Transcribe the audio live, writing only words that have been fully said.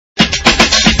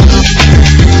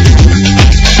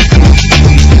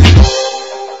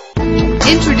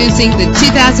Introducing the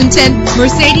 2010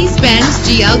 Mercedes-Benz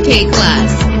GLK-Class.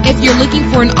 If you're looking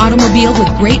for an automobile with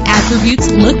great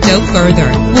attributes, look no further.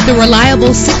 With a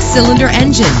reliable 6-cylinder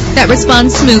engine that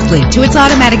responds smoothly to its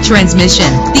automatic transmission,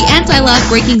 the anti-lock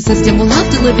braking system will help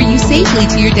deliver you safely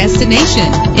to your destination.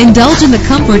 Indulge in the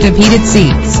comfort of heated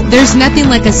seats. There's nothing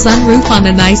like a sunroof on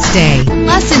a nice day.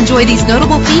 Plus, enjoy these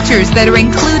notable features that are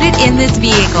included in this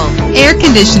vehicle: air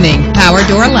conditioning, power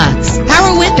door locks,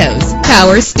 power windows,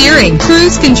 power steering,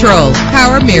 cruise control,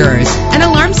 power mirrors, an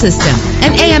alarm system,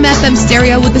 an AM/FM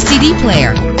stereo with a CD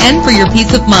player. And for your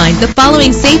peace of mind, the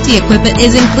following safety equipment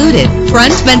is included: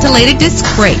 front ventilated disc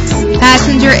brakes,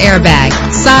 passenger airbag,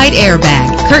 side airbag,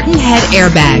 curtain head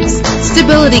airbags,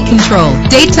 stability control,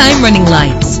 daytime running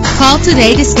lights. Call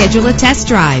today to schedule a test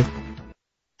drive.